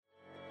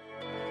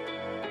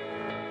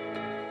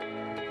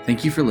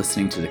Thank you for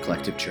listening to the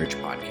Collective Church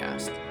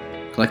podcast.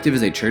 Collective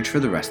is a church for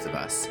the rest of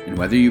us, and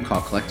whether you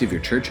call Collective your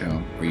church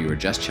home or you are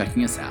just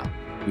checking us out,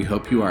 we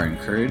hope you are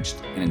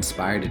encouraged and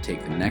inspired to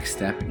take the next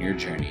step in your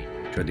journey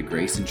toward the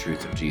grace and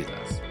truth of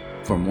Jesus.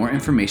 For more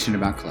information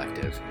about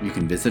Collective, you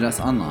can visit us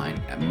online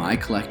at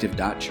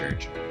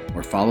mycollective.church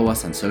or follow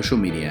us on social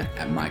media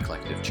at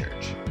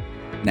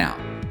mycollectivechurch. Now,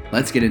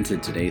 let's get into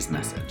today's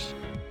message.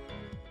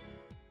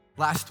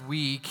 Last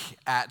week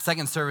at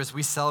second service,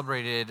 we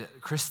celebrated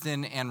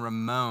Kristen and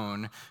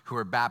Ramon, who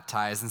were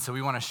baptized, and so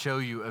we want to show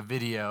you a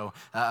video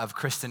of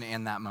Kristen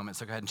in that moment.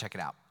 So go ahead and check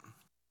it out.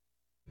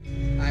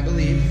 I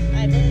believe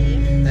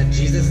that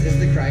Jesus is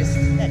the Christ,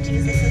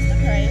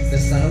 the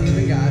Son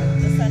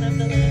of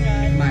the living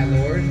God, my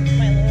Lord,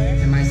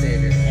 and my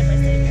Savior.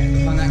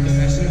 Upon that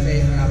confession of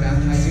faith, I now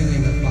baptize you in the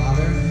name of the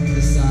Father,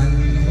 the Son,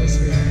 and the Holy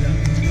Spirit.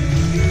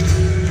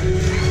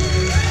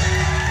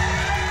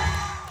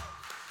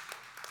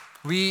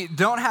 We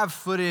don't have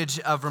footage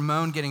of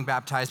Ramon getting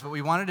baptized, but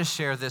we wanted to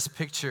share this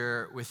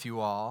picture with you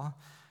all.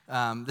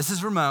 This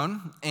is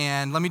Ramon,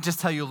 and let me just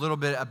tell you a little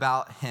bit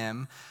about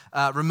him.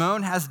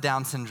 Ramon has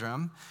Down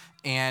syndrome,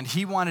 and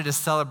he wanted to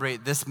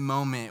celebrate this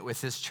moment with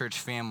his church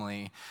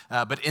family,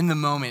 but in the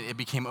moment, it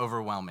became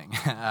overwhelming.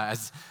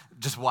 As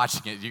just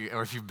watching it,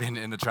 or if you've been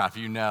in the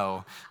traffic, you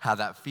know how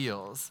that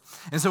feels.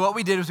 And so what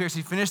we did was we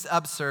actually finished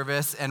up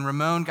service, and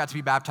Ramon got to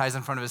be baptized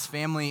in front of his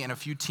family and a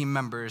few team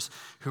members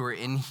who were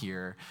in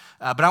here.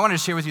 But I wanted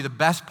to share with you the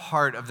best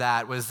part of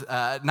that was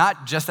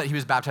not just that he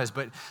was baptized,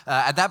 but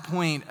at that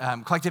point,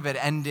 Collective had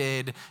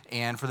ended,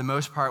 and for the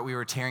most part, we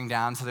were tearing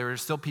down, so there were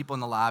still people in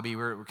the lobby.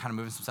 We were kind of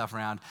moving some stuff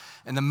around.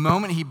 And the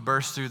moment he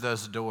burst through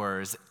those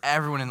doors,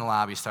 everyone in the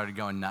lobby started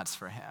going nuts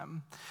for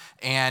him.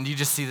 And you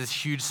just see this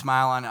huge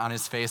smile on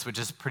his face, which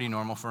is pretty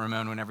normal for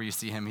Ramon. Whenever you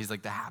see him, he's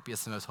like the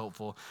happiest and most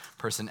hopeful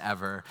person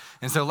ever.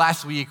 And so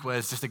last week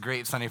was just a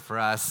great Sunday for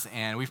us.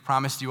 And we've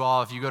promised you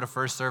all, if you go to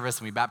first service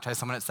and we baptize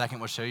someone at second,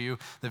 we'll show you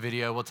the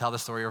video. We'll tell the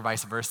story, or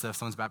vice versa. If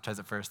someone's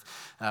baptized at first,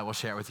 we'll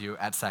share it with you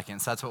at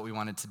second. So that's what we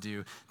wanted to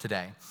do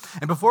today.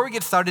 And before we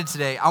get started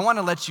today, I want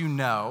to let you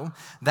know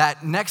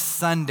that next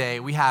Sunday,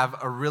 we have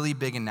a really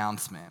big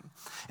announcement.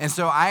 And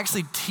so I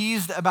actually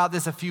teased about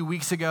this a few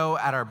weeks ago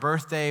at our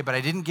birthday, but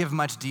I didn't give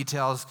much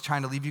details,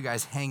 trying to leave you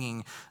guys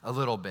hanging a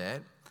little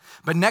bit.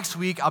 But next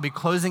week, I'll be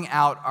closing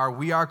out our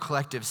We Are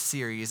Collective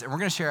series, and we're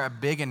going to share a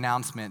big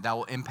announcement that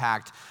will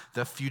impact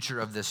the future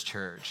of this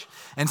church.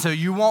 And so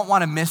you won't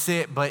want to miss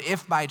it, but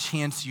if by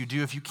chance you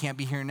do, if you can't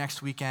be here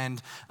next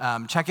weekend,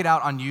 check it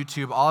out on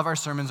YouTube. All of our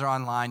sermons are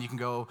online. You can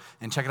go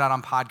and check it out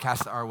on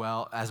podcasts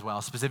as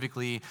well.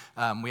 Specifically,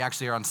 we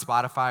actually are on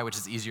Spotify, which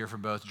is easier for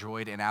both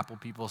Droid and Apple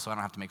people, so I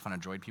don't have to make fun of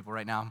Droid people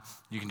right now.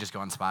 You can just go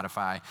on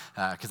Spotify,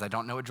 because I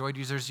don't know what Droid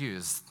users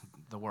use.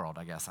 The world,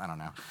 I guess. I don't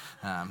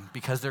know.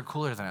 Because they're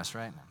cooler than us,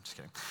 right? No, I'm just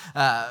kidding.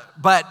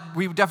 But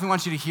we definitely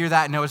want you to hear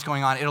that and know what's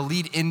going on. It'll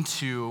lead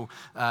into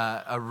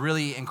a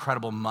really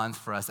incredible month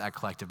for us at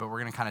Collective, but we're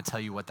going to kind of tell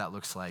you what that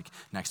looks like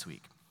next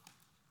week.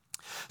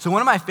 So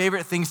one of my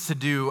favorite things to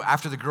do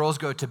after the girls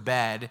go to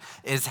bed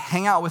is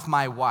hang out with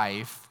my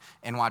wife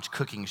and watch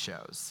cooking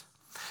shows.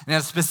 Now,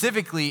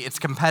 specifically, it's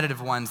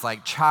competitive ones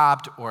like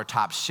Chopped or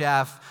Top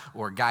Chef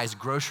or Guys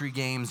Grocery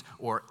Games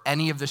or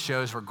any of the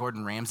shows where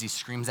Gordon Ramsay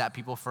screams at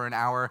people for an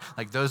hour.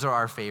 Like, those are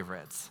our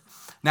favorites.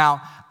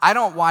 Now, I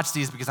don't watch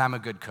these because I'm a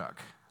good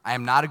cook. I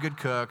am not a good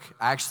cook.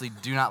 I actually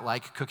do not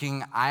like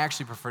cooking. I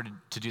actually prefer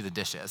to do the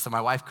dishes. So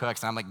my wife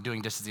cooks, and I'm like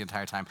doing dishes the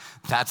entire time.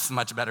 That's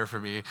much better for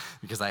me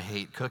because I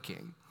hate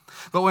cooking.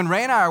 But when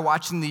Ray and I are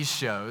watching these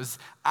shows,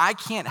 I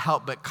can't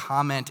help but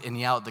comment and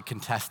yell at the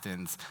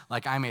contestants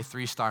like I'm a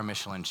 3-star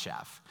Michelin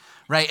chef,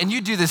 right? And you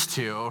do this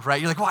too,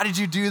 right? You're like, why did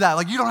you do that?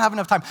 Like, you don't have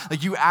enough time.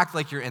 Like, you act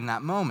like you're in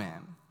that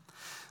moment.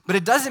 But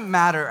it doesn't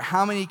matter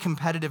how many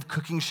competitive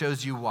cooking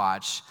shows you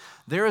watch,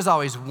 there is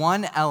always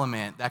one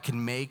element that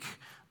can make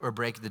or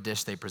break the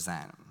dish they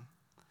present.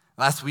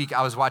 Last week,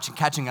 I was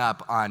catching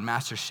up on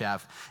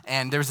MasterChef,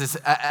 and there was this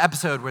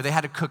episode where they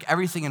had to cook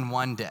everything in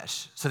one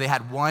dish. So they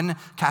had one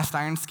cast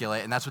iron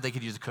skillet, and that's what they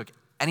could use to cook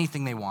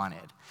anything they wanted.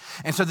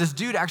 And so this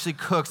dude actually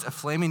cooks a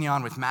filet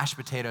mignon with mashed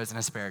potatoes and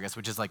asparagus,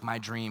 which is like my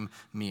dream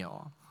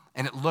meal.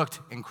 And it looked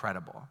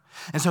incredible.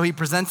 And so he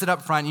presents it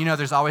up front. You know,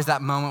 there's always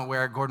that moment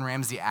where Gordon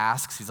Ramsay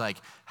asks, he's like,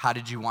 how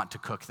did you want to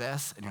cook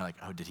this? And you're like,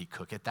 oh, did he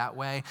cook it that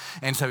way?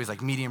 And so he's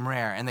like, medium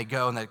rare. And they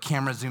go, and the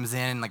camera zooms in,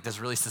 and like this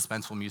really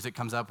suspenseful music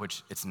comes up,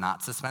 which it's not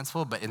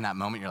suspenseful, but in that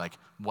moment, you're like,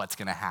 what's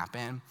gonna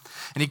happen?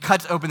 And he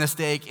cuts open the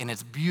steak, and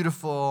it's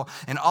beautiful,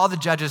 and all the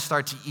judges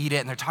start to eat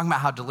it, and they're talking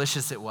about how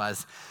delicious it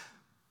was.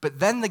 But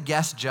then the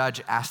guest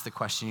judge asks the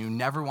question you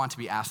never want to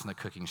be asked on the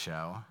cooking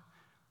show: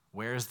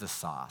 where's the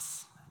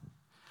sauce?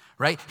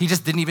 Right? He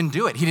just didn't even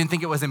do it. He didn't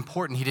think it was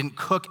important. He didn't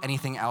cook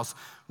anything else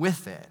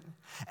with it.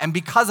 And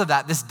because of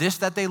that, this dish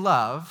that they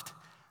loved,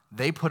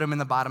 they put him in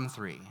the bottom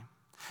 3.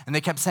 And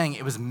they kept saying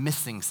it was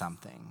missing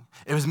something.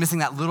 It was missing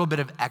that little bit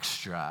of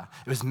extra.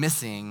 It was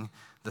missing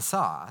the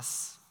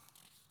sauce.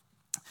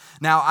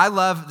 Now, I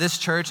love this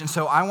church, and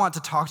so I want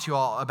to talk to you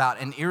all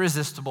about an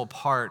irresistible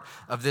part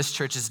of this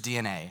church's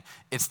DNA.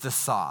 It's the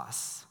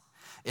sauce.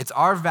 It's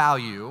our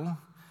value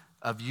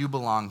of you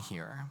belong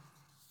here.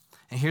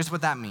 And here's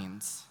what that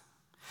means.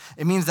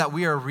 It means that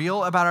we are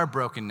real about our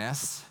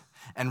brokenness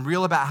and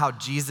real about how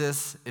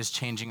Jesus is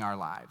changing our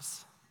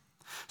lives.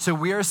 So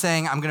we are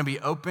saying, I'm gonna be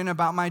open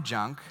about my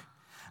junk.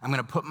 I'm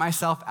gonna put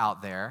myself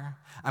out there.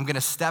 I'm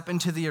gonna step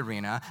into the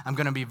arena. I'm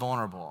gonna be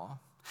vulnerable.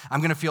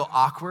 I'm gonna feel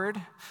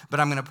awkward, but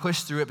I'm gonna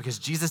push through it because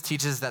Jesus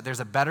teaches that there's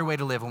a better way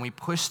to live when we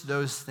push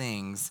those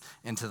things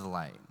into the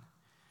light.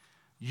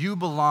 You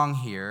belong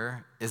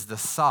here is the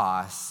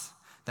sauce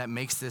that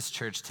makes this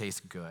church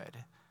taste good.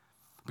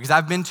 Because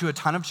I've been to a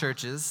ton of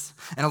churches,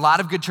 and a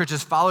lot of good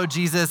churches follow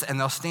Jesus, and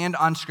they'll stand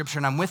on Scripture,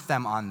 and I'm with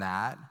them on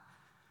that.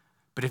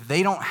 But if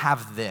they don't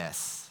have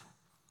this,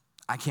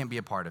 I can't be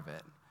a part of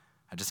it.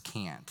 I just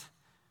can't.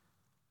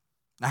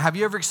 Now, have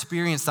you ever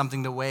experienced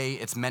something the way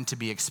it's meant to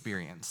be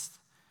experienced?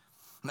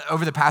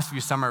 Over the past few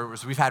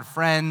summers, we've had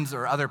friends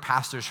or other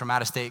pastors from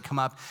out of state come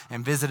up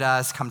and visit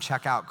us, come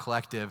check out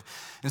Collective.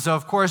 And so,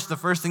 of course, the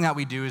first thing that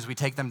we do is we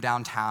take them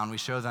downtown. We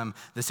show them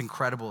this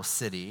incredible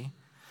city.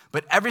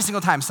 But every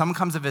single time someone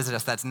comes to visit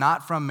us that's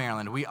not from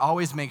Maryland, we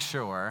always make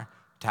sure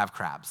to have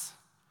crabs,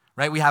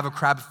 right? We have a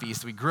crab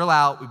feast. We grill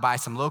out, we buy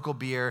some local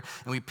beer,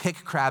 and we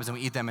pick crabs and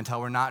we eat them until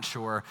we're not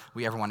sure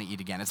we ever want to eat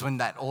again. It's when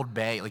that Old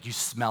Bay, like you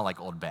smell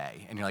like Old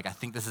Bay, and you're like, I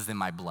think this is in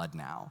my blood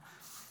now.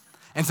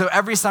 And so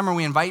every summer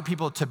we invite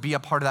people to be a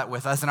part of that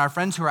with us, and our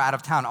friends who are out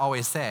of town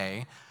always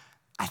say,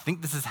 I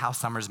think this is how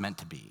summer's meant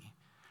to be,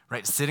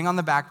 right? Sitting on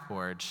the back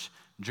porch,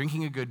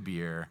 drinking a good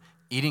beer,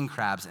 eating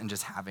crabs, and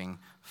just having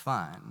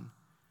fun,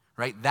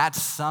 right?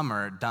 That's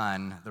summer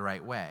done the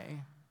right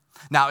way.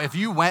 Now, if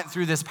you went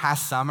through this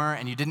past summer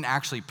and you didn't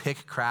actually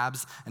pick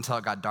crabs until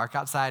it got dark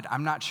outside,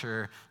 I'm not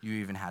sure you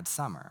even had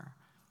summer.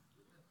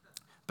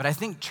 But I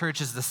think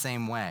church is the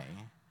same way.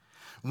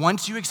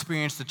 Once you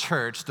experience the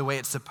church the way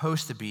it's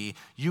supposed to be,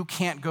 you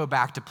can't go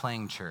back to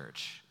playing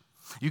church.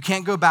 You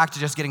can't go back to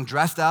just getting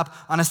dressed up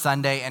on a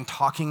Sunday and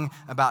talking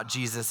about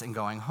Jesus and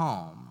going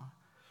home.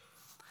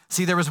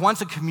 See, there was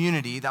once a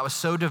community that was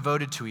so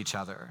devoted to each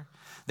other.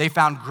 They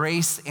found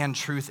grace and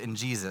truth in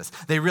Jesus.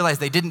 They realized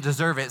they didn't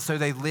deserve it, so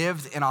they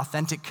lived in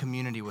authentic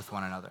community with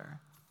one another.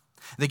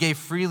 They gave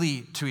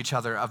freely to each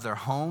other of their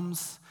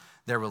homes,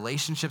 their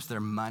relationships, their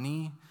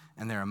money,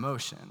 and their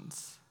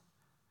emotions.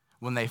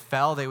 When they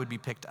fell, they would be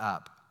picked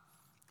up.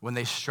 When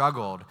they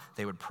struggled,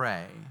 they would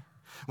pray.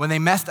 When they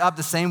messed up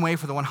the same way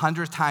for the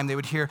 100th time, they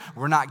would hear,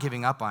 we're not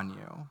giving up on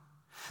you.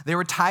 They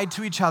were tied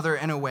to each other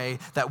in a way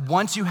that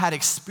once you had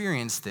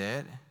experienced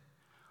it,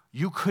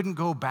 you couldn't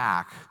go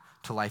back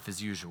to life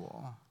as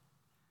usual.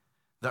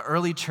 The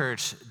early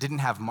church didn't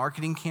have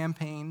marketing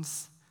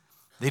campaigns.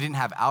 They didn't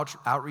have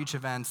outreach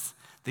events.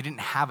 They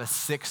didn't have a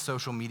sick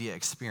social media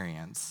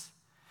experience.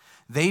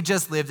 They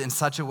just lived in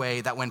such a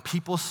way that when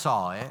people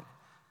saw it,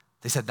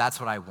 they said, that's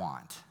what I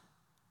want.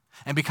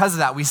 And because of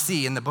that, we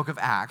see in the book of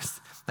Acts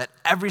that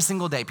every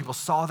single day people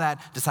saw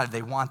that, decided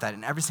they want that,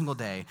 and every single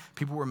day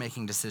people were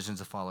making decisions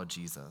to follow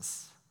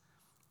Jesus.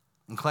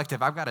 And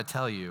Collective, I've got to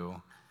tell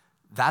you,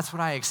 that's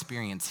what I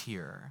experience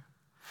here.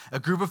 A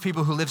group of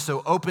people who live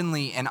so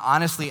openly and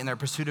honestly in their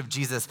pursuit of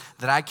Jesus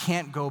that I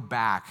can't go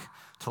back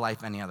to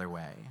life any other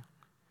way,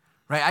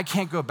 right? I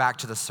can't go back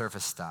to the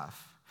surface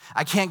stuff.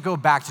 I can't go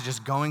back to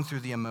just going through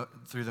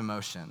the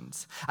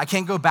motions. I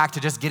can't go back to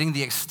just getting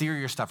the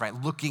exterior stuff right,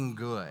 looking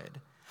good,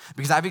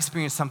 because I've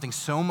experienced something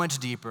so much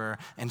deeper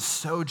and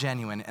so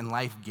genuine and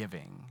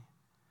life-giving.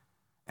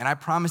 And I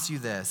promise you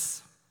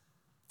this,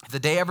 if the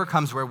day ever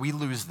comes where we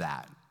lose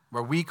that,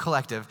 where we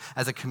Collective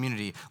as a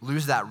community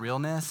lose that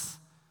realness,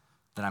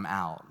 then I'm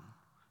out.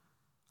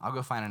 I'll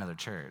go find another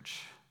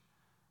church.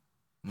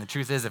 And the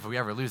truth is, if we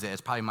ever lose it,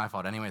 it's probably my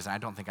fault anyways, and I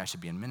don't think I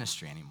should be in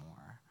ministry anymore.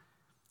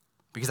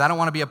 Because I don't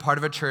want to be a part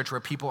of a church where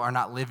people are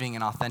not living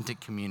in authentic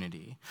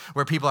community,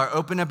 where people are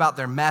open about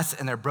their mess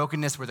and their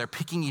brokenness, where they're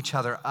picking each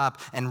other up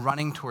and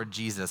running toward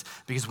Jesus.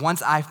 Because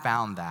once I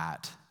found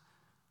that,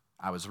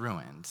 I was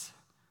ruined,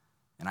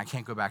 and I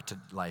can't go back to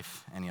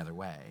life any other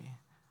way.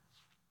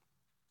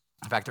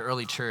 In fact, the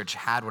early church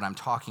had what I'm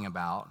talking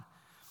about,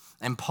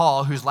 and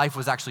Paul, whose life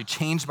was actually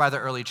changed by the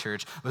early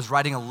church, was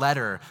writing a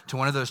letter to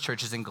one of those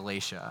churches in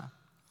Galatia.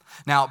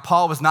 Now,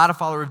 Paul was not a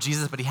follower of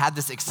Jesus, but he had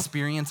this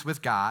experience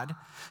with God.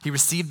 He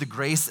received the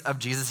grace of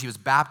Jesus, he was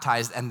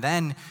baptized, and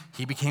then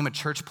he became a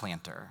church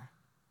planter.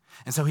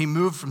 And so he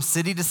moved from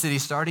city to city,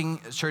 starting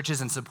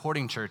churches and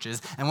supporting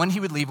churches. And when he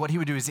would leave, what he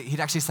would do is he'd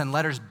actually send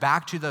letters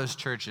back to those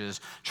churches,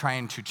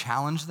 trying to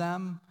challenge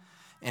them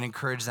and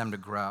encourage them to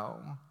grow.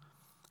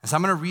 And so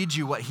I'm going to read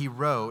you what he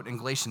wrote in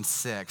Galatians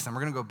 6, and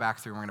we're going to go back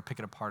through and we're going to pick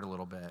it apart a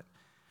little bit.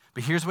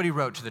 But here's what he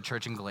wrote to the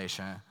church in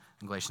Galatia,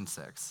 in Galatians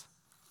 6.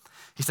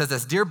 He says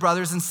this, dear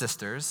brothers and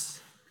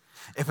sisters,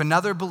 if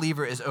another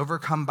believer is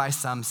overcome by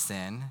some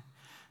sin,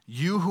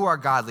 you who are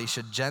godly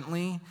should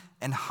gently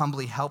and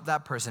humbly help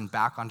that person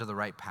back onto the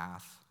right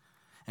path,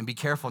 and be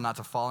careful not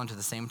to fall into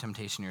the same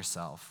temptation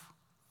yourself.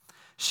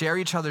 Share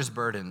each other's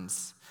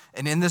burdens,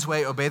 and in this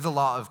way obey the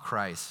law of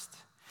Christ.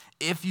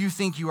 If you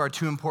think you are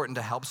too important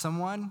to help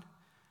someone,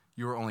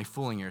 you are only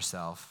fooling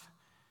yourself.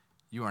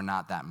 You are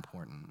not that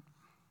important.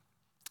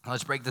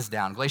 Let's break this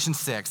down. Galatians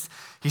 6,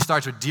 he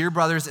starts with, "Dear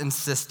brothers and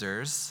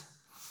sisters,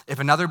 if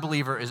another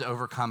believer is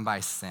overcome by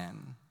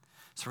sin."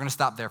 So we're going to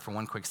stop there for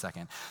one quick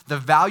second. The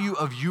value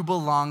of "you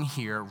belong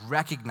here"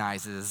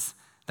 recognizes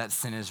that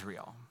sin is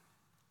real.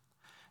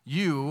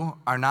 You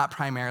are not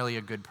primarily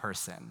a good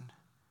person.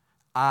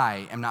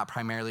 I am not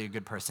primarily a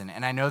good person.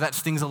 And I know that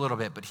stings a little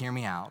bit, but hear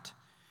me out.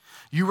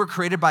 You were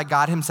created by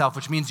God himself,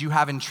 which means you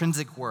have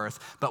intrinsic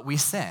worth, but we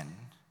sin,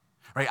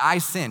 right? I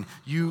sin.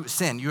 You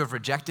sin. You have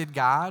rejected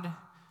God.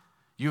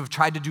 You have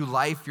tried to do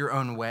life your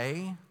own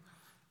way.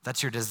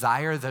 That's your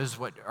desire. Those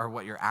are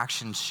what your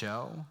actions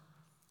show.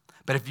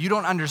 But if you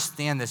don't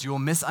understand this, you will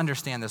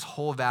misunderstand this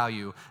whole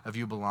value of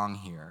 "you belong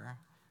here."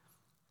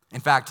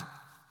 In fact,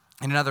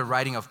 in another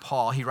writing of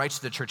Paul, he writes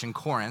to the church in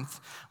Corinth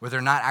where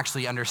they're not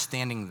actually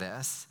understanding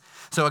this.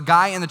 So a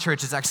guy in the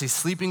church is actually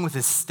sleeping with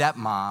his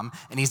stepmom,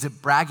 and he's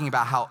bragging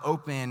about how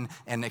open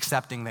and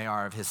accepting they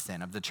are of his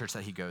sin, of the church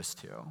that he goes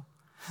to.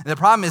 And the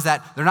problem is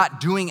that they're not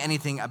doing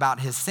anything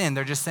about his sin.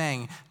 They're just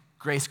saying,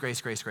 grace,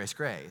 grace, grace, grace,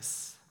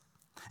 grace.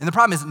 And the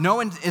problem is no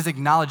one is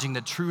acknowledging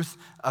the truth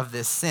of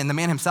this sin. The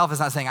man himself is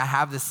not saying, I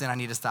have this sin, I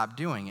need to stop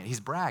doing it. He's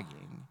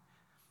bragging.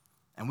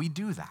 And we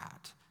do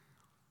that.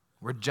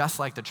 We're just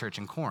like the church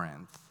in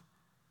Corinth.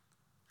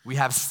 We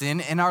have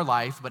sin in our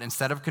life, but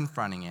instead of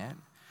confronting it,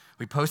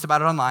 we post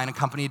about it online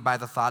accompanied by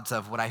the thoughts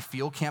of, what I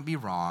feel can't be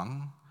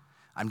wrong,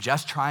 I'm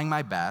just trying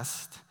my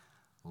best,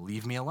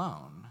 leave me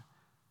alone.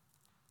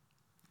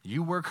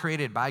 You were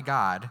created by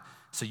God,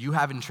 so you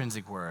have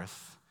intrinsic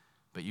worth,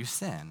 but you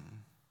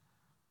sin.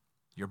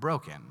 You're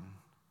broken.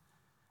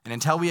 And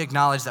until we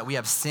acknowledge that we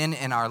have sin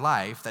in our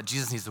life that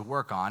Jesus needs to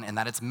work on and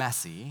that it's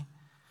messy,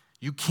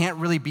 you can't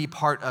really be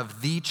part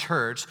of the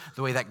church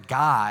the way that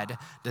God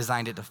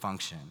designed it to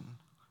function.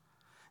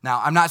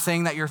 Now, I'm not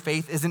saying that your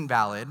faith isn't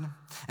valid,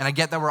 and I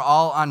get that we're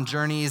all on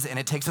journeys and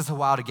it takes us a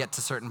while to get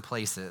to certain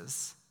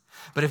places.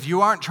 But if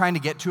you aren't trying to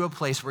get to a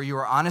place where you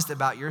are honest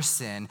about your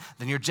sin,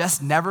 then you're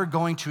just never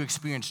going to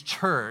experience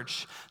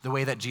church the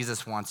way that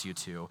Jesus wants you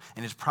to,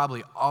 and it's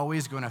probably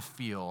always going to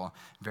feel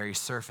very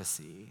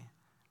surfacey.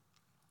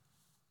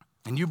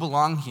 And "You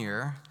belong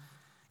here"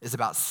 is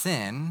about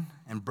sin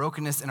and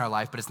brokenness in our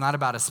life, but it's not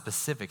about a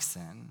specific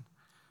sin.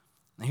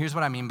 And here's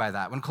what I mean by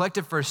that. When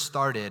Collective first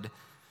started,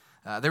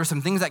 there were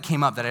some things that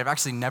came up that I've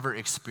actually never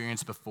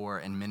experienced before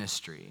in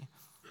ministry.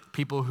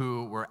 People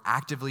who were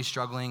actively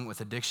struggling with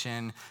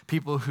addiction,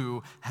 people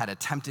who had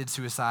attempted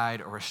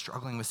suicide or were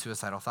struggling with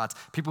suicidal thoughts,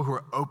 people who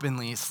were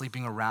openly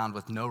sleeping around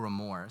with no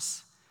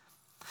remorse.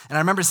 And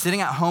I remember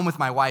sitting at home with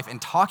my wife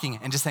and talking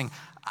and just saying,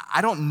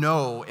 I don't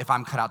know if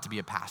I'm cut out to be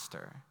a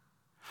pastor.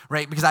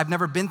 Right? Because I've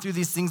never been through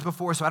these things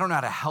before, so I don't know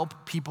how to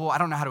help people. I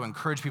don't know how to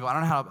encourage people. I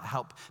don't know how to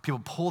help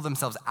people pull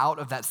themselves out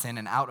of that sin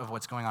and out of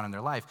what's going on in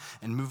their life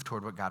and move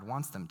toward what God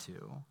wants them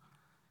to.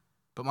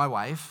 But my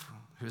wife,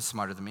 who is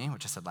smarter than me,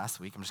 which I said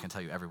last week, I'm just going to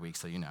tell you every week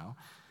so you know,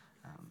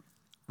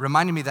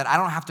 reminded me that I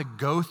don't have to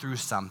go through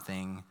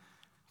something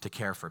to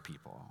care for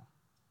people.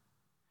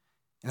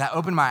 And that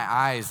opened my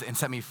eyes and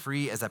set me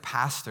free as a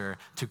pastor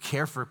to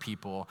care for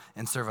people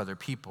and serve other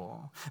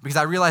people. Because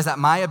I realized that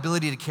my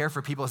ability to care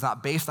for people is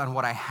not based on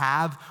what I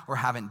have or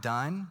haven't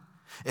done.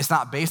 It's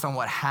not based on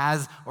what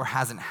has or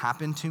hasn't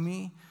happened to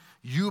me.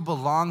 "You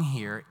belong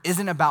here"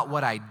 isn't about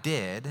what I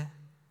did.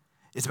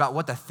 It's about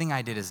what the thing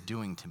I did is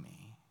doing to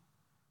me.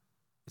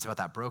 It's about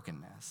that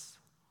brokenness.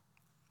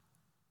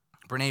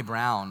 Brené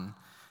Brown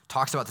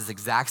talks about this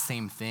exact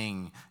same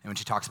thing when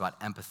she talks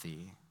about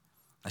empathy.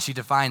 She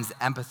defines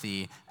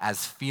empathy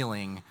as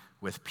feeling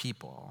with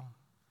people.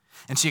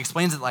 And she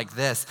explains it like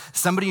this.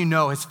 Somebody you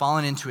know has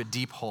fallen into a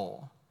deep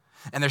hole,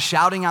 and they're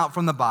shouting out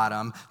from the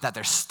bottom that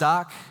they're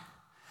stuck,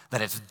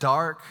 that it's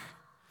dark,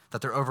 that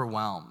they're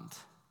overwhelmed.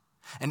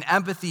 And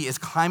empathy is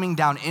climbing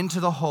down into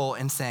the hole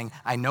and saying,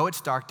 I know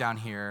it's dark down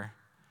here,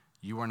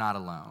 you are not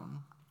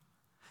alone.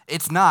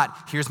 It's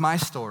not, here's my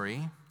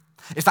story.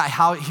 It's not,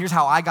 here's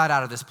how I got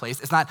out of this place.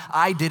 It's not,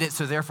 I did it,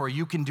 so therefore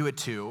you can do it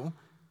too.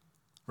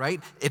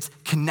 Right? It's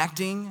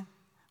connecting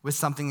with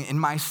something in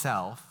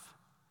myself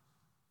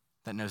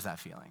that knows that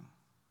feeling.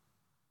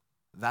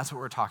 That's what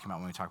we're talking about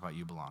when we talk about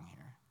 "you belong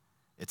here."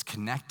 It's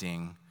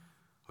connecting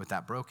with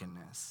that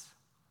brokenness.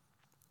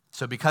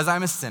 So because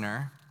I'm a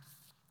sinner,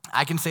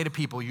 I can say to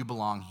people, "You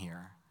belong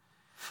here."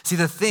 See,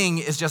 the thing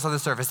is just on the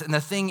surface, and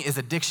the thing is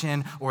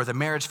addiction or the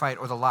marriage fight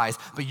or the lies,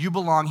 but "you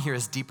belong here"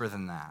 is deeper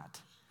than that.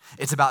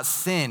 It's about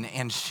sin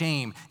and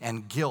shame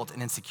and guilt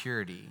and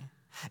insecurity.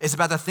 It's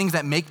about the things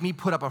that make me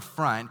put up a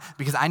front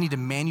because I need to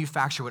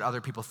manufacture what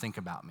other people think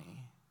about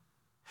me.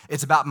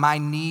 It's about my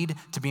need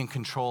to be in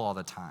control all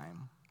the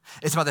time.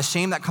 It's about the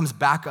shame that comes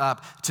back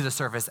up to the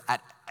surface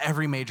at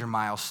every major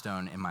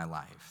milestone in my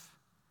life.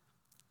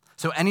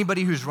 So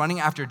anybody who's running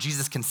after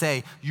Jesus can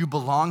say, "You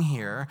belong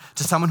here,"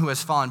 to someone who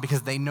has fallen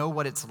because they know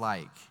what it's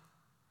like.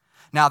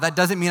 Now, that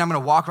doesn't mean I'm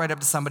going to walk right up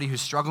to somebody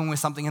who's struggling with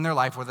something in their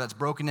life, whether that's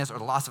brokenness or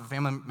the loss of a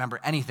family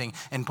member, anything,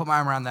 and put my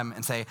arm around them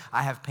and say,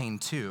 "I have pain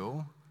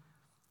too,"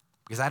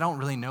 because I don't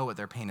really know what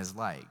their pain is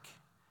like.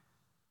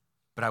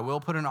 But I will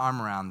put an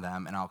arm around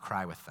them and I'll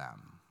cry with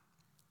them.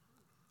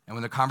 And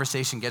when the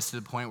conversation gets to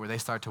the point where they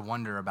start to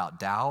wonder about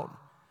doubt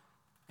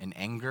and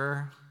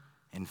anger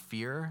and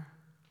fear,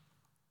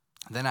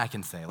 then I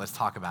can say, let's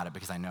talk about it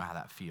because I know how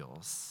that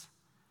feels.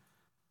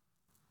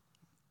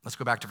 Let's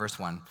go back to verse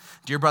 1.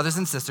 Dear brothers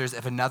and sisters,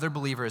 if another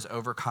believer is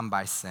overcome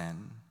by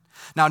sin.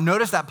 Now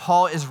notice that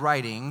Paul is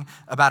writing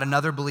about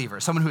another believer,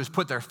 someone who has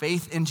put their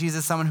faith in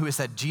Jesus, someone who has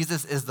said,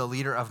 Jesus is the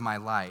leader of my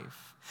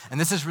life. And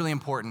this is really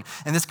important.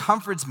 And this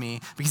comforts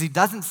me because he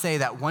doesn't say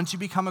that once you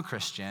become a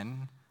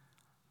Christian,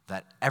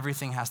 that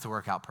everything has to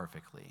work out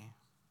perfectly.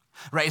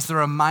 Right? It's the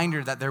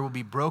reminder that there will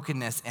be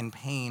brokenness and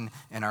pain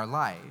in our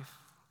life.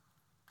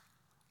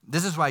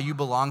 This is why you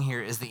belong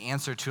here is the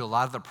answer to a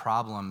lot of the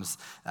problems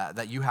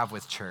that you have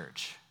with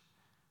church.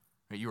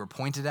 Right? You were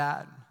pointed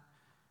at.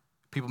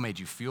 People made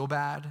you feel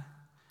bad.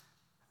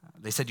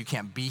 They said you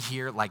can't be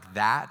here like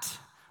that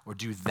or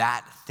do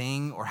that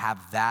thing or have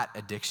that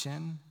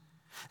addiction.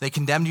 They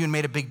condemned you and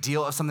made a big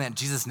deal of something that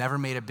Jesus never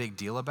made a big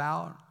deal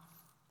about.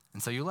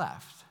 And so you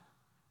left.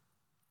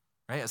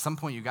 Right? At some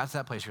point you got to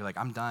that place where you're like,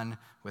 I'm done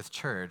with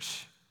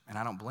church, and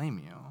I don't blame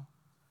you.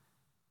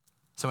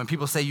 So when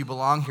people say you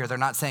belong here, they're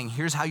not saying,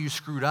 here's how you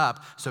screwed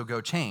up, so go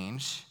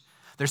change.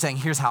 They're saying,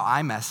 here's how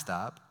I messed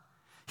up.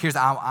 Here's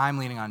how I'm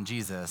leaning on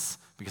Jesus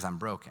because I'm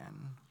broken.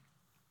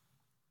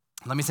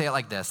 Let me say it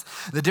like this.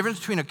 The difference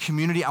between a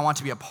community I want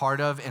to be a part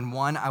of and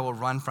one I will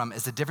run from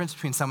is the difference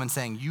between someone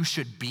saying, you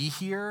should be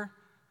here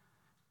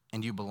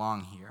and you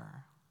belong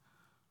here.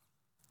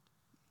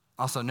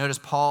 Also, notice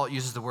Paul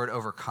uses the word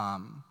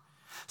overcome.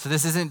 So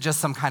this isn't just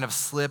some kind of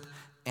slip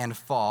and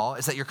fall.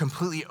 It's that you're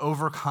completely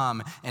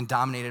overcome and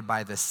dominated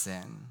by this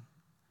sin.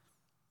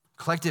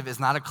 Collective is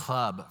not a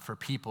club for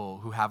people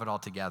who have it all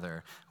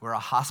together. We're a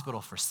hospital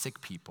for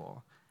sick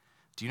people.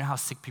 Do you know how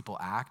sick people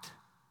act?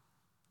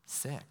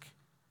 Sick.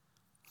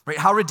 Right?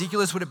 How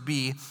ridiculous would it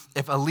be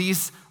if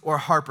Elise or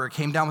Harper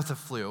came down with the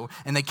flu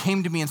and they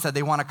came to me and said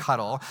they want to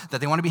cuddle,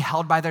 that they want to be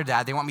held by their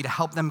dad, they want me to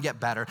help them get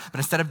better, but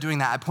instead of doing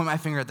that, I point my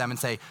finger at them and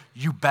say,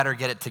 you better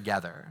get it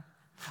together.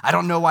 I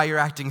don't know why you're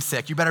acting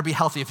sick. You better be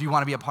healthy if you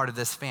want to be a part of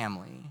this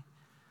family.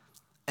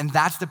 And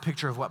that's the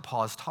picture of what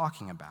Paul is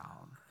talking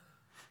about.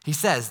 He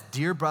says,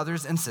 dear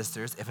brothers and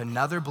sisters, if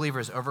another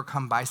believer is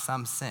overcome by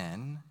some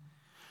sin,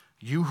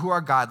 you who are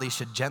godly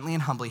should gently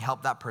and humbly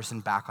help that person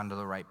back onto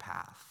the right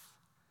path.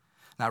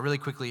 Now, really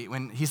quickly,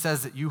 when he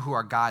says that you who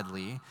are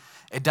godly,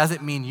 it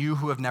doesn't mean you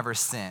who have never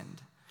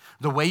sinned.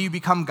 The way you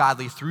become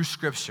godly through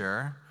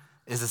Scripture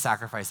is the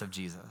sacrifice of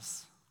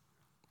Jesus.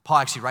 Paul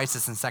actually writes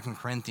this in 2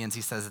 Corinthians.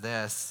 He says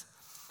this,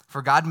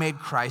 for God made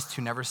Christ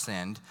who never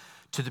sinned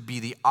to be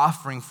the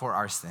offering for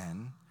our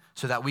sin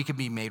so that we could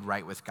be made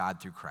right with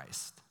God through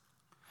Christ.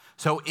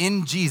 So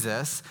in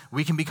Jesus,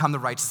 we can become the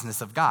righteousness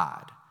of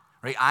God.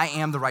 Right? I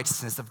am the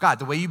righteousness of God.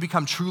 The way you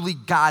become truly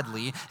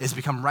godly is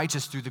become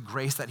righteous through the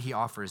grace that he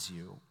offers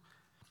you.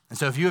 And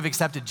so if you have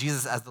accepted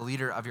Jesus as the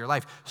leader of your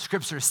life,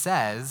 Scripture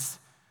says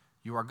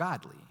you are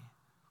godly.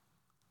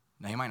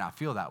 Now, you might not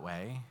feel that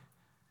way.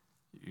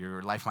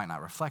 Your life might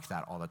not reflect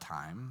that all the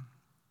time.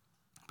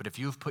 But if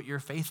you've put your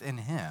faith in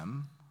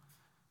him,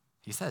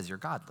 he says you're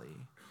godly.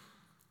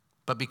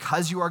 But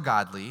because you are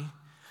godly,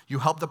 you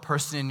help the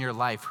person in your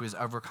life who is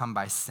overcome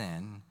by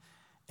sin,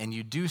 and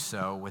you do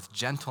so with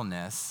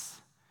gentleness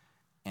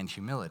and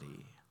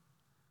humility.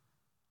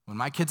 When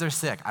my kids are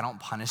sick, I don't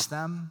punish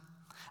them.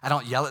 I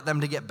don't yell at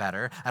them to get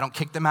better. I don't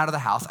kick them out of the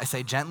house. I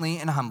say gently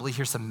and humbly,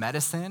 here's some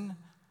medicine.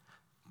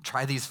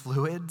 Try these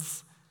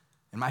fluids.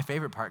 And my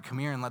favorite part, come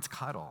here and let's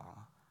cuddle.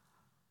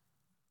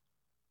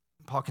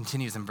 Paul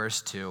continues in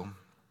verse 2.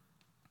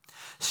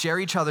 Share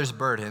each other's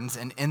burdens,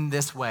 and in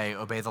this way,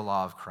 obey the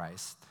law of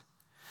Christ.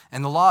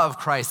 And the law of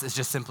Christ is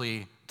just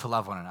simply to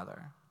love one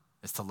another.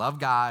 It's to love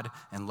God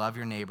and love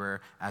your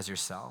neighbor as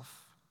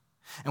yourself.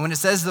 And when it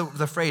says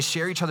the phrase,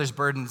 share each other's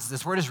burdens,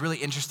 this word is really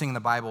interesting in the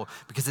Bible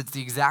because it's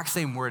the exact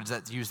same words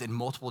that's used in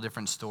multiple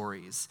different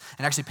stories.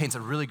 And actually paints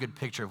a really good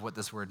picture of what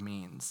this word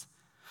means.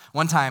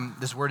 One time,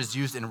 this word is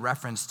used in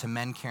reference to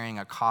men carrying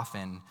a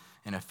coffin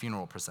in a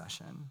funeral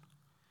procession.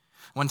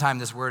 One time,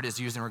 this word is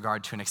used in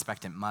regard to an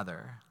expectant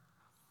mother.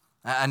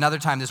 Another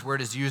time, this word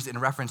is used in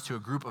reference to a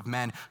group of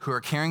men who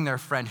are carrying their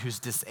friend who's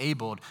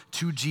disabled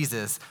to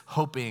Jesus,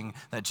 hoping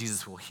that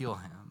Jesus will heal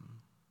him.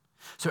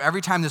 So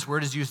every time this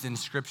word is used in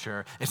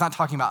Scripture, it's not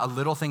talking about a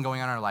little thing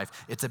going on in our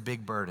life. It's a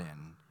big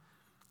burden.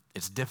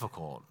 It's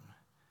difficult.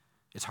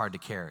 It's hard to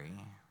carry.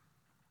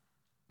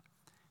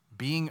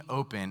 Being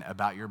open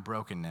about your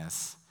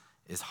brokenness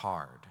is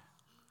hard.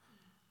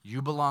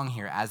 You belong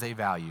here as a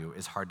value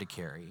is hard to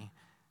carry,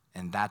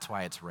 and that's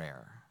why it's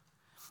rare.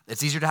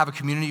 It's easier to have a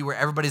community where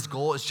everybody's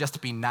goal is just to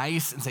be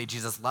nice and say,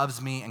 Jesus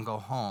loves me, and go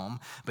home.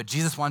 But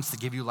Jesus wants to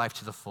give you life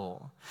to the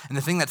full. And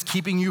the thing that's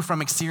keeping you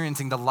from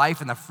experiencing the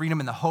life and the freedom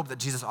and the hope that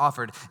Jesus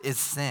offered is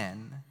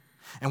sin.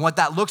 And what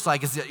that looks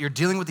like is that you're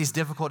dealing with these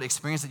difficult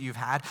experiences that you've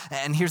had.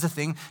 And here's the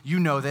thing, you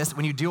know this,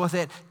 when you deal with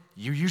it,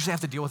 you usually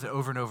have to deal with it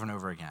over and over and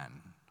over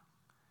again.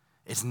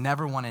 It's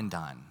never one and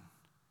done.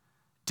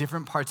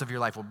 Different parts of your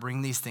life will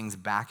bring these things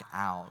back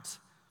out.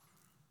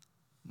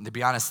 To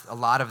be honest, a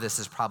lot of this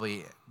is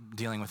probably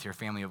dealing with your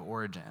family of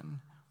origin.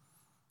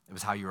 It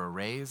was how you were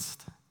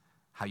raised,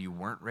 how you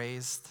weren't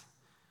raised,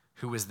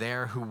 who was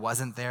there, who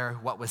wasn't there,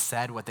 what was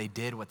said, what they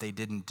did, what they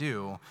didn't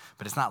do,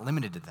 but it's not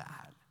limited to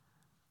that.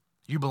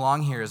 You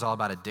Belong Here is all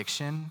about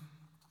addiction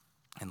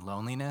and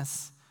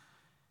loneliness,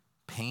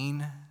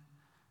 pain,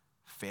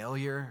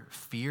 failure,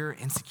 fear,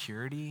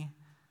 insecurity,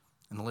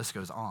 and the list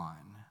goes on.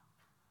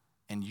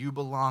 And You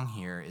Belong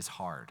Here is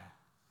hard.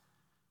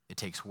 It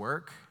takes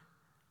work,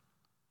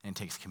 and it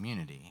takes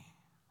community.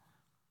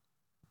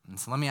 And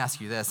so let me ask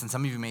you this, and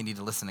some of you may need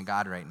to listen to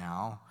God right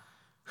now.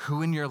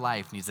 Who in your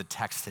life needs a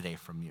text today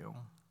from you?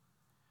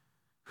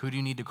 Who do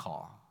you need to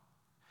call?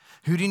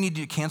 Who do you need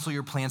to cancel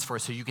your plans for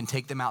so you can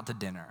take them out to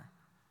dinner?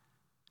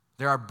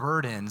 There are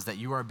burdens that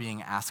you are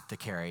being asked to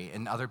carry,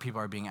 and other people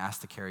are being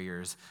asked to carry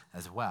yours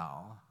as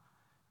well.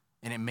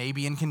 And it may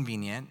be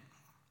inconvenient,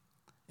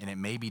 and it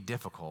may be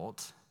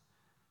difficult,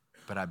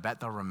 but I bet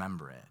they'll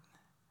remember it.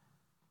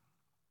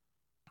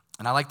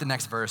 And I like the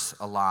next verse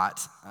a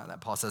lot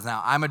that Paul says,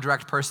 now I'm a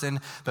direct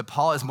person, but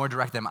Paul is more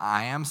direct than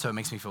I am, so it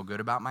makes me feel good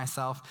about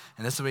myself.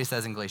 And this is what he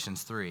says in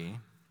Galatians 3.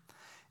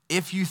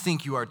 If you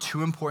think you are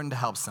too important to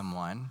help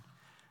someone,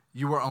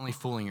 you are only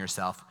fooling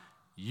yourself.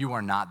 You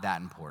are not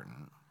that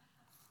important.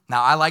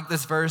 Now, I like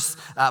this verse,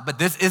 but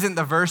this isn't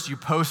the verse you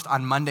post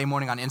on Monday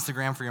morning on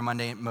Instagram for your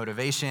Monday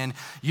motivation.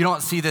 You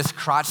don't see this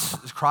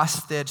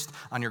cross-stitched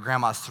on your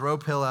grandma's throw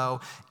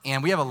pillow.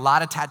 And we have a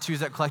lot of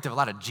tattoos at Collective, a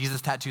lot of Jesus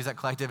tattoos at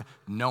Collective.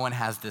 No one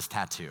has this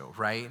tattoo,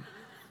 right?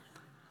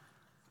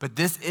 But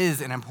this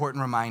is an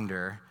important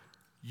reminder.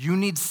 You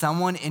need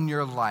someone in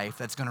your life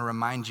that's going to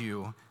remind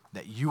you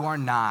that you are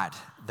not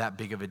that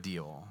big of a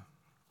deal.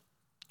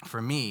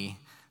 For me,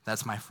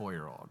 that's my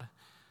 4-year-old.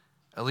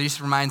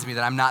 Elise reminds me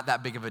that I'm not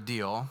that big of a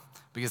deal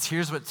because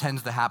here's what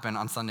tends to happen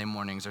on Sunday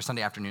mornings or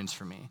Sunday afternoons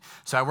for me.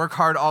 So I work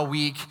hard all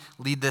week,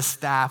 lead this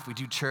staff, we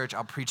do church,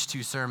 I'll preach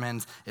 2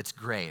 sermons. It's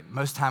great.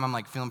 Most of the time I'm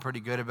like feeling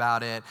pretty good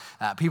about it.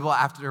 People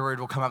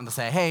afterward will come up and they'll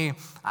say, hey,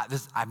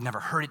 I've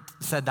never heard it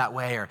said that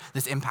way, or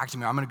this impacted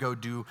me, or I'm gonna go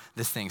do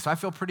this thing. So I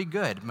feel pretty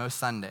good most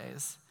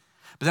Sundays.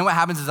 But then what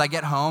happens is I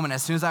get home, and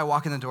as soon as I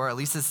walk in the door,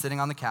 Elise is sitting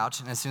on the couch,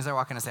 and as soon as I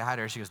walk in and say hi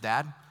to her, she goes,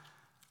 Dad,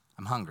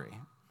 I'm hungry.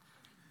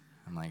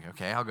 I'm like,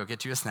 okay, I'll go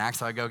get you a snack.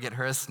 So I go get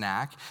her a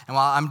snack. And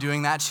while I'm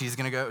doing that, she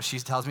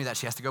tells me that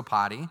she has to go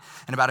potty.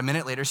 And about a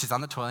minute later, she's on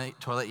the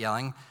toilet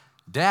yelling,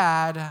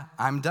 Dad,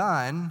 I'm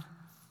done.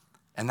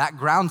 And that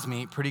grounds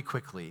me pretty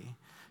quickly.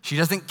 She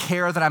doesn't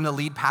care that I'm the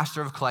lead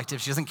pastor of Collective.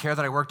 She doesn't care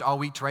that I worked all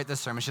week to write this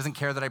sermon. She doesn't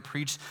care that I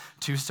preached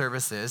 2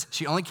 services.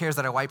 She only cares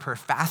that I wipe her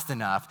fast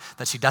enough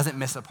that she doesn't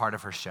miss a part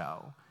of her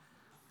show.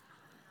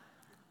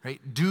 Right?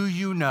 Do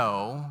you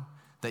know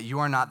that you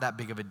are not that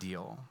big of a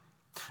deal?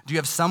 Do you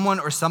have someone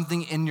or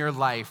something in your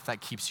life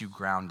that keeps you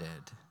grounded?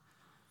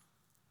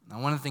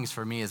 Now, one of the things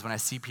for me is when I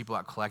see people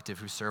at Collective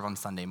who serve on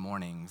Sunday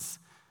mornings,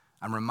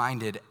 I'm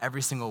reminded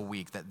every single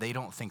week that they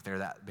don't think they're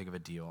that big of a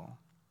deal.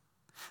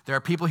 There are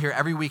people here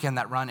every weekend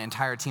that run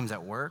entire teams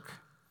at work,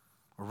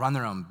 or run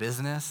their own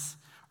business,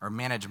 or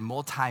manage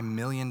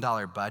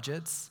multi-million-dollar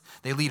budgets.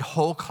 They lead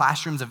whole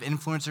classrooms of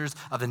influencers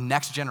of the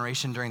next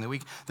generation during the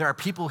week. There are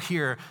people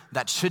here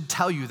that should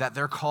tell you that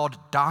they're called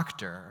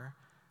doctor.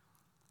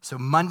 So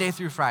Monday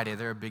through Friday,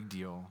 they're a big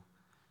deal.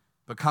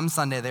 But come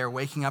Sunday, they're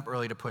waking up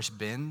early to push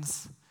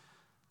bins.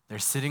 They're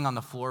sitting on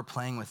the floor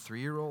playing with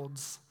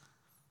 3-year-olds.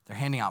 They're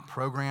handing out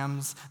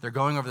programs. They're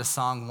going over the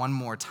song one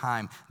more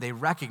time. They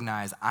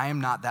recognize I am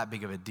not that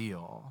big of a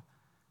deal.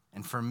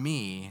 And for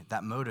me,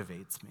 that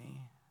motivates me.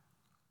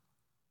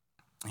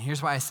 And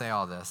here's why I say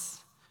all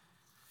this.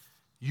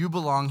 You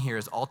Belong Here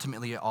is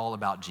ultimately all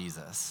about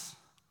Jesus.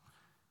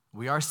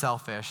 We are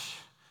selfish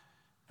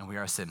and we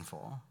are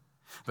sinful.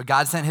 But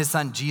God sent his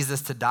son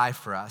Jesus to die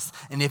for us.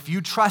 And if you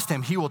trust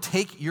him, he will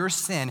take your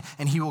sin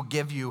and he will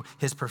give you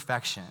his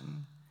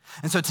perfection.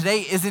 And so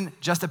today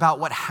isn't just about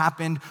what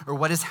happened or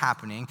what is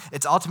happening.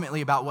 It's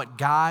ultimately about what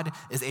God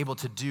is able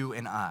to do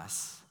in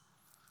us.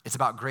 It's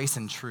about grace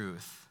and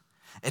truth.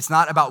 It's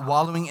not about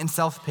wallowing in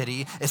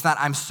self-pity. It's not,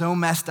 I'm so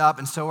messed up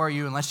and so are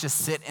you, and let's just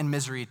sit in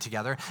misery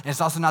together. And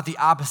it's also not the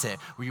opposite,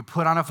 where you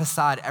put on a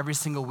facade every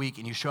single week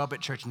and you show up at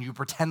church and you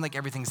pretend like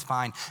everything's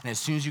fine, and as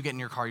soon as you get in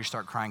your car, you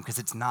start crying because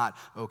it's not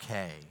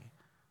okay.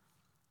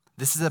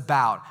 This is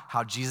about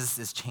how Jesus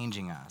is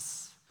changing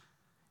us.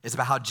 It's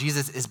about how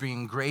Jesus is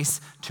bringing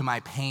grace to my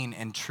pain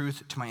and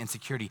truth to my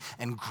insecurity,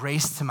 and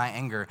grace to my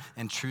anger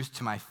and truth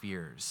to my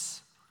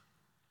fears.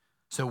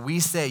 So we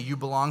say you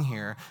belong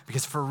here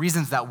because for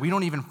reasons that we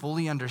don't even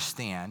fully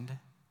understand,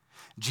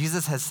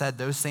 Jesus has said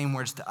those same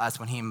words to us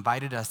when he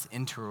invited us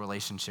into a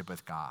relationship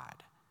with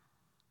God.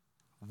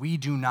 We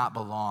do not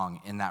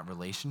belong in that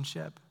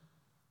relationship,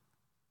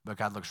 but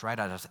God looks right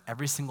at us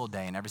every single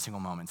day and every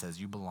single moment and says,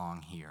 you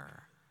belong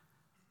here.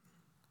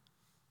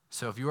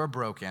 So if you are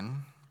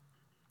broken,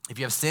 if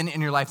you have sin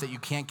in your life that you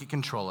can't get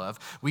control of,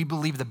 we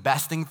believe the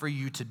best thing for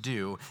you to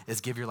do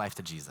is give your life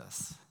to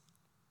Jesus.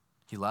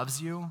 He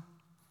loves you.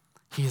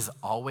 He has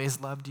always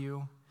loved you,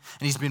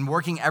 and he's been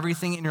working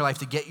everything in your life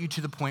to get you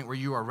to the point where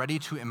you are ready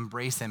to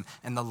embrace him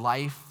and the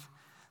life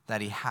that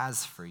he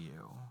has for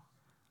you.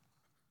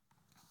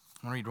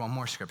 I'm going to read one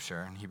more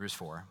scripture in Hebrews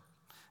 4.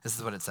 This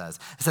is what it says.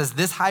 It says,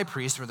 this high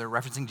priest, where they're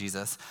referencing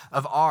Jesus,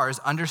 of ours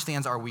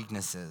understands our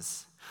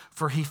weaknesses,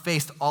 for he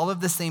faced all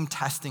of the same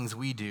testings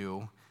we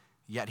do,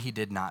 yet he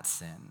did not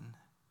sin.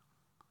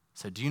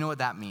 So do you know what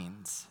that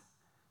means?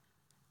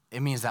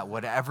 It means that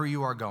whatever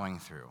you are going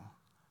through,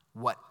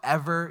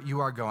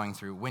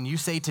 when you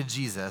say to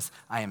Jesus,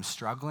 I am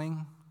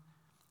struggling,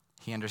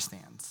 he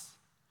understands.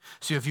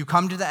 So if you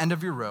come to the end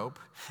of your rope,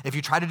 if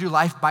you try to do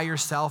life by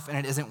yourself and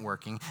it isn't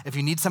working, if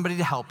you need somebody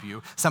to help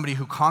you, somebody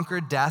who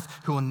conquered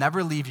death, who will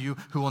never leave you,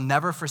 who will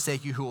never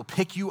forsake you, who will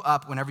pick you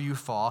up whenever you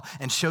fall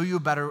and show you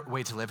a better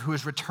way to live, who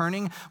is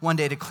returning one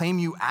day to claim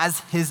you as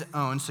his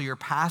own so your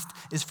past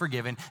is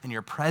forgiven and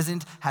your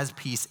present has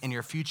peace and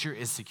your future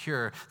is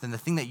secure, then the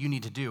thing that you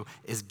need to do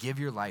is give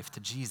your life to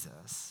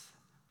Jesus.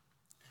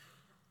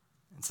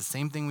 It's the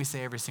same thing we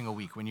say every single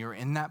week. When you're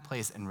in that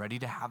place and ready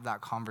to have that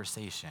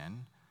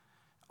conversation,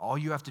 all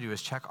you have to do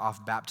is check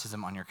off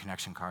baptism on your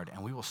connection card,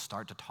 and we will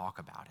start to talk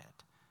about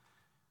it.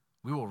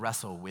 We will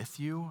wrestle with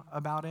you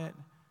about it.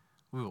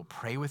 We will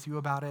pray with you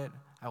about it.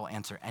 I will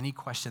answer any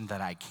question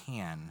that I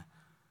can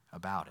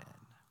about it.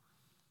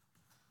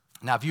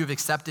 Now, if you have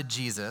accepted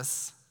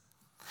Jesus,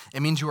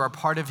 it means you are a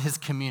part of his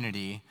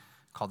community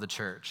called the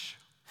church.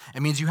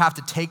 It means you have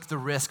to take the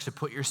risk to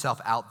put yourself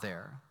out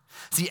there.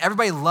 See,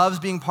 everybody loves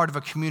being part of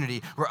a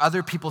community where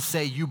other people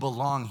say you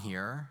belong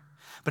here,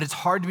 but it's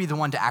hard to be the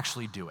one to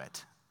actually do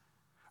it.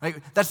 Right?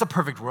 That's the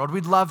perfect world.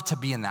 We'd love to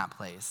be in that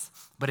place,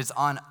 but it's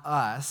on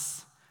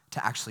us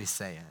to actually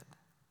say it.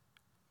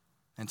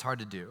 And it's hard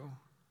to do.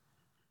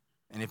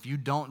 And if you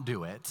don't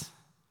do it,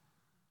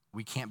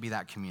 we can't be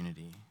that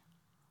community.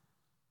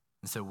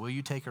 And so will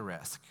you take a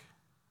risk?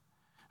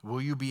 Will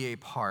you be a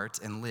part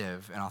and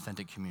live an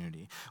authentic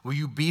community? Will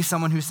you be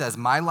someone who says,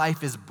 my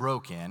life is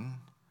broken,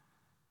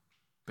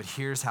 but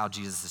here's how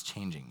Jesus is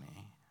changing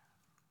me?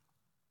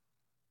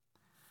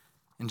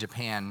 In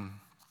Japan,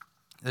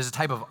 there's a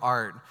type of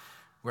art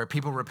where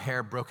people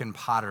repair broken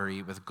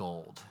pottery with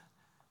gold,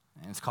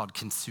 and it's called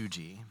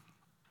kintsugi.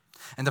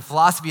 And the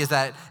philosophy is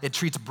that it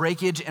treats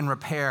breakage and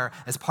repair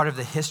as part of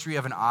the history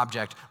of an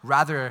object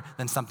rather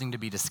than something to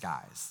be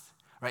disguised,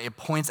 right? It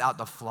points out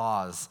the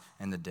flaws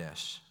in the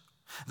dish.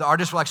 The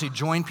artist will actually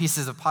join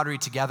pieces of pottery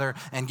together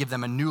and give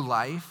them a new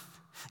life,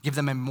 give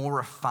them a more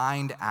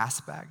refined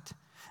aspect,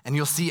 and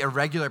you'll see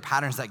irregular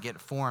patterns that get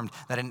formed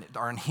that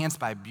are enhanced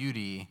by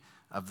beauty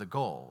of the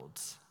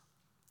golds.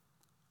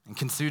 And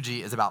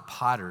kintsugi is about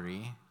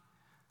pottery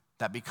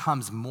that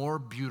becomes more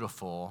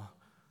beautiful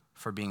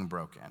for being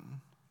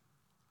broken.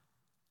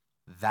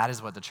 That is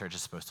what the church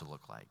is supposed to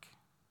look like.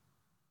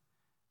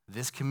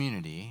 This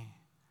community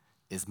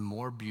is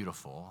more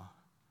beautiful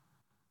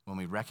when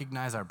we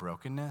recognize our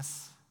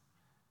brokenness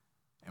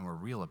and we're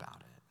real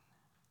about it.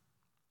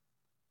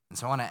 And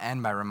so I want to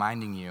end by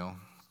reminding you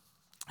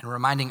and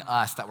reminding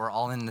us that we're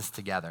all in this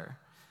together.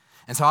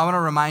 And so I want to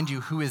remind you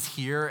who is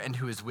here and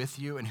who is with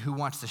you and who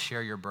wants to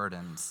share your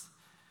burdens.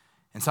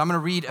 And so I'm going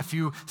to read a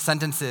few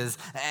sentences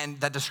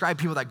that describe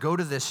people that go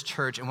to this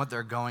church and what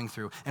they're going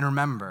through. And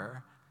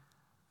remember,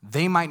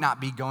 they might not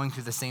be going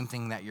through the same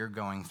thing that you're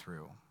going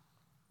through.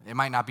 It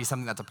might not be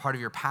something that's a part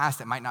of your past.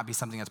 It might not be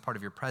something that's part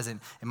of your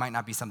present. It might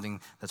not be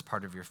something that's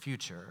part of your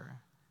future.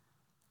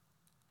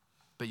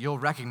 But you'll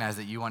recognize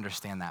that you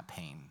understand that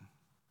pain,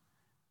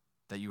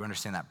 that you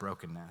understand that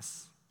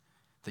brokenness,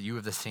 that you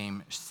have the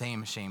same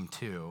shame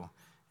too,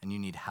 and you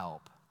need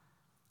help.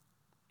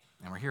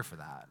 And we're here for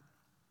that.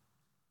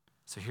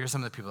 So here's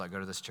some of the people that go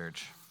to this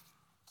church.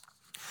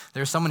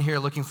 There's someone here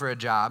looking for a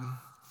job,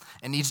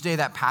 and each day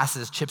that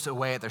passes chips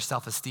away at their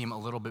self-esteem a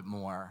little bit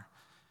more.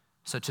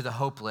 So to the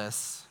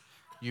hopeless,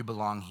 you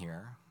belong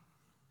here.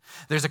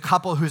 There's a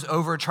couple who's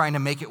over trying to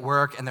make it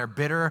work, and they're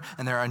bitter,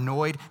 and they're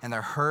annoyed, and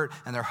they're hurt,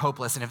 and they're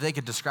hopeless. And if they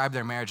could describe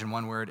their marriage in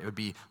one word, it would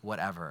be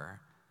whatever.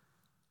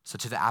 So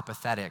to the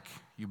apathetic,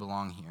 you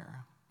belong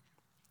here.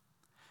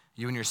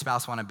 You and your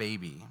spouse want a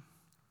baby.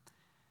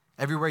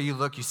 Everywhere you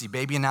look, you see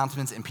baby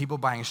announcements and people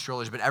buying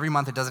strollers, but every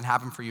month it doesn't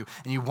happen for you,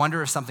 and you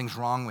wonder if something's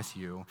wrong with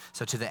you.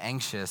 So to the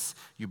anxious,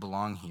 you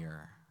belong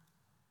here.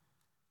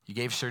 You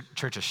gave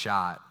church a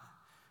shot,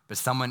 but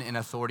someone in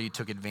authority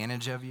took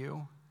advantage of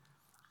you,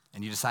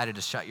 and you decided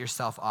to shut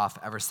yourself off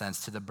ever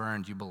since. To the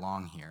burned, you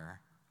belong here.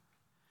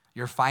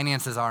 Your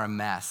finances are a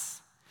mess.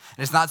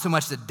 And it's not so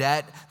much the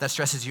debt that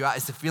stresses you out,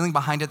 it's the feeling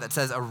behind it that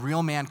says a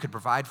real man could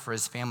provide for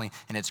his family,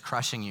 and it's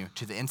crushing you.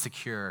 To the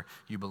insecure,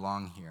 you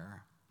belong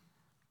here.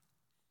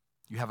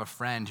 You have a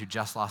friend who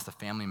just lost a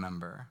family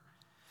member.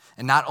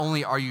 And not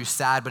only are you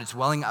sad, but it's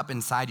welling up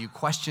inside you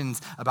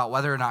questions about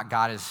whether or not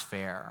God is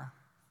fair.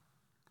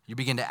 You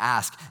begin to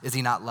ask, is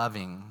he not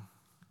loving?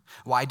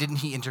 Why didn't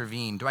he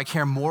intervene? Do I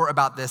care more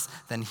about this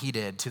than he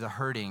did? To the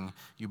hurting,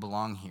 you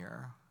belong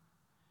here.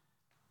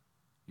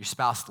 Your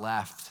spouse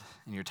left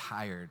and you're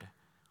tired.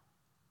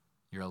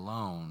 You're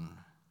alone.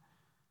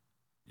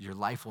 Your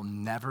life will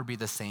never be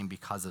the same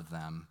because of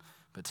them,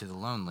 but to the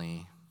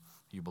lonely,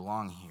 you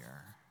belong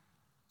here.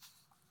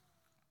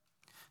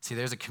 See,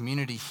 there's a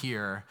community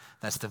here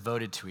that's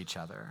devoted to each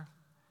other.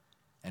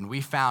 And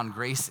we found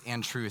grace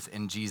and truth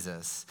in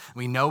Jesus.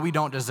 We know we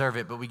don't deserve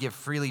it, but we give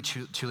freely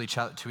to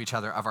each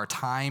other of our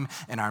time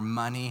and our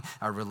money,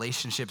 our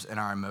relationships and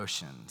our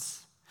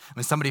emotions.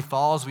 When somebody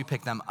falls, we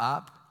pick them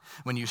up.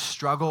 When you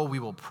struggle, we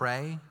will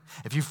pray.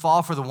 If you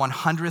fall for the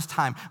 100th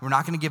time, we're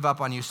not going to give up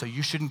on you, so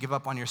you shouldn't give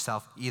up on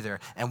yourself either.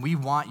 And we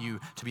want you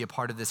to be a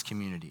part of this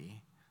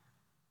community.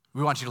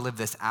 We want you to live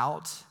this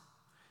out.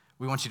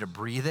 We want you to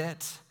breathe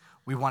it.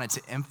 We want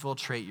it to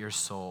infiltrate your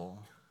soul.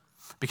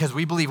 Because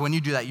we believe when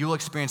you do that, you will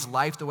experience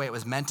life the way it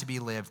was meant to be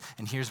lived.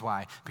 And here's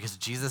why. Because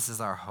Jesus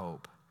is our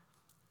hope.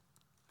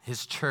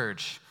 His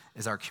church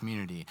is our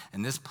community.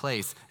 And this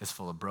place is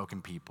full of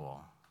broken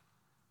people.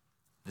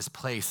 This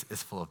place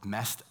is full of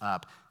messed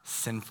up,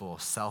 sinful,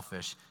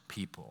 selfish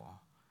people.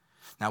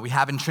 Now, we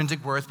have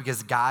intrinsic worth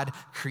because God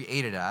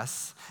created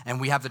us,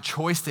 and we have the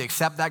choice to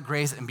accept that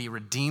grace and be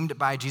redeemed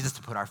by Jesus,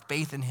 to put our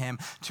faith in him,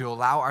 to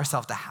allow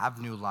ourselves to have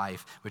new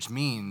life, which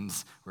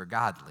means we're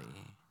godly.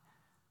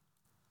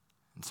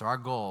 And so our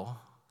goal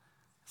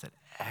is that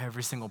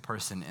every single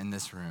person in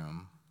this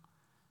room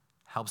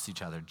helps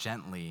each other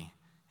gently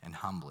and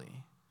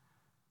humbly.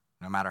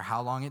 No matter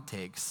how long it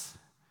takes,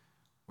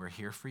 we're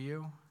here for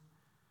you.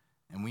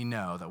 And we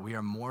know that we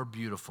are more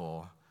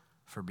beautiful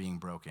for being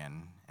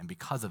broken. And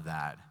because of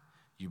that,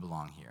 you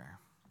belong here.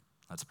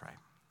 Let's pray.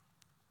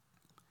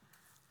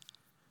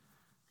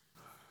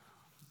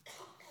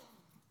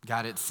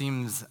 God, it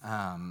seems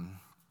a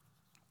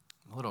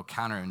little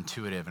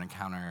counterintuitive and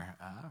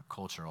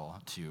counter-cultural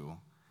to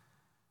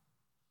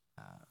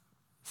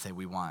say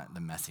we want the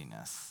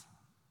messiness.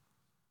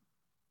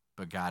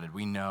 But God,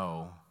 we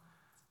know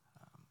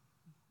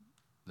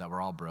that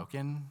we're all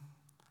broken.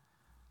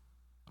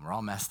 We're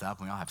all messed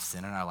up. We all have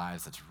sin in our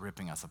lives that's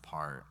ripping us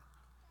apart.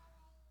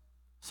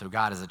 So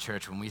God, as a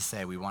church, when we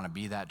say we want to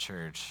be that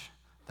church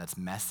that's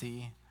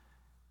messy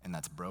and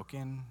that's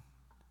broken,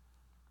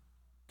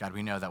 God,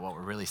 we know that what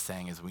we're really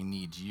saying is we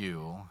need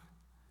you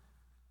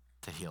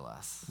to heal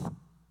us.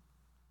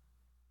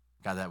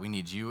 God, that we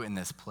need you in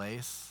this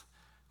place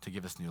to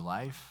give us new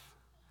life,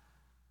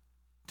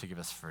 to give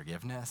us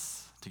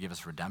forgiveness, to give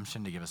us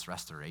redemption, to give us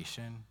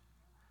restoration.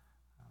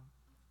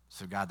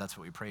 So God, that's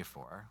what we pray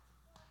for.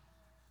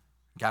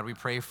 God, we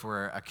pray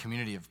for a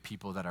community of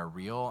people that are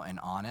real and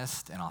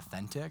honest and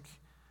authentic.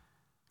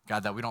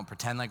 God, that we don't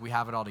pretend like we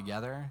have it all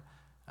together,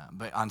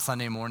 but on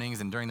Sunday mornings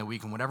and during the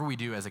week and whatever we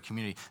do as a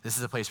community, this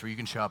is a place where you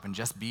can show up and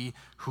just be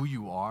who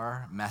you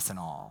are, mess and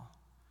all.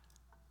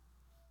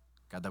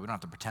 God, that we don't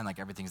have to pretend like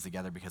everything's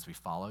together because we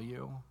follow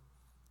you.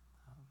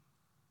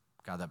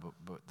 God,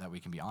 that we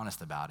can be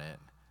honest about it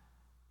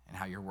and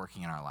how you're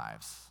working in our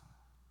lives.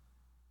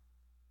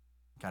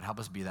 God, help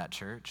us be that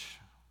church.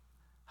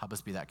 Help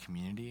us be that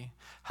community.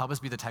 Help us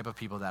be the type of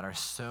people that are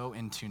so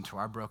in tune to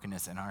our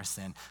brokenness and our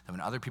sin that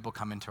when other people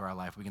come into our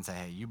life, we can say,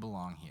 hey, you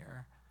belong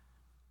here.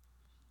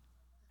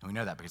 And we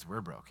know that because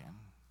we're broken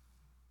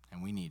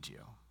and we need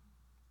you.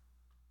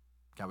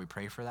 God, we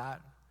pray for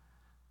that.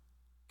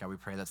 God, we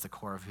pray that's the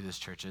core of who this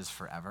church is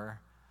forever.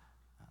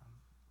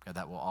 God,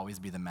 that will always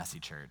be the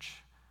messy church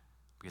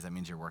because that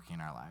means you're working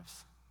in our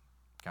lives.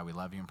 God, we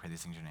love you and pray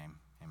these things in your name.